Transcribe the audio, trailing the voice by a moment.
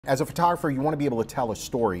As a photographer, you want to be able to tell a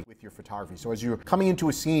story with your photography. So as you're coming into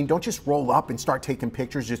a scene, don't just roll up and start taking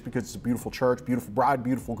pictures just because it's a beautiful church, beautiful bride,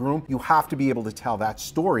 beautiful groom. You have to be able to tell that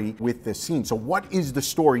story with the scene. So what is the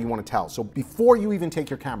story you want to tell? So before you even take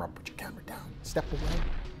your camera, put your camera down, step away,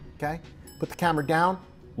 okay? Put the camera down,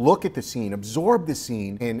 look at the scene, absorb the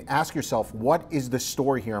scene, and ask yourself, what is the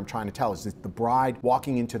story here I'm trying to tell? Is it the bride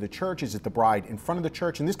walking into the church? Is it the bride in front of the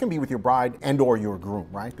church? And this can be with your bride and or your groom,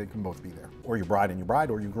 right? They can both be there. Or your bride and your bride,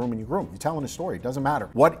 or your groom and your groom. You're telling a story, it doesn't matter.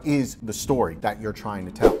 What is the story that you're trying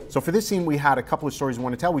to tell? So for this scene, we had a couple of stories we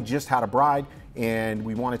want to tell. We just had a bride, and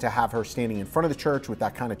we wanted to have her standing in front of the church with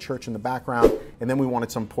that kind of church in the background. And then we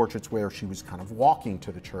wanted some portraits where she was kind of walking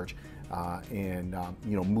to the church you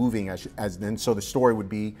know, moving as then. So the story would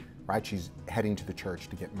be, right, she's heading to the church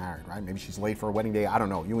to get married, right? Maybe she's late for a wedding day. I don't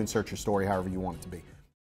know. You insert your story however you want it to be.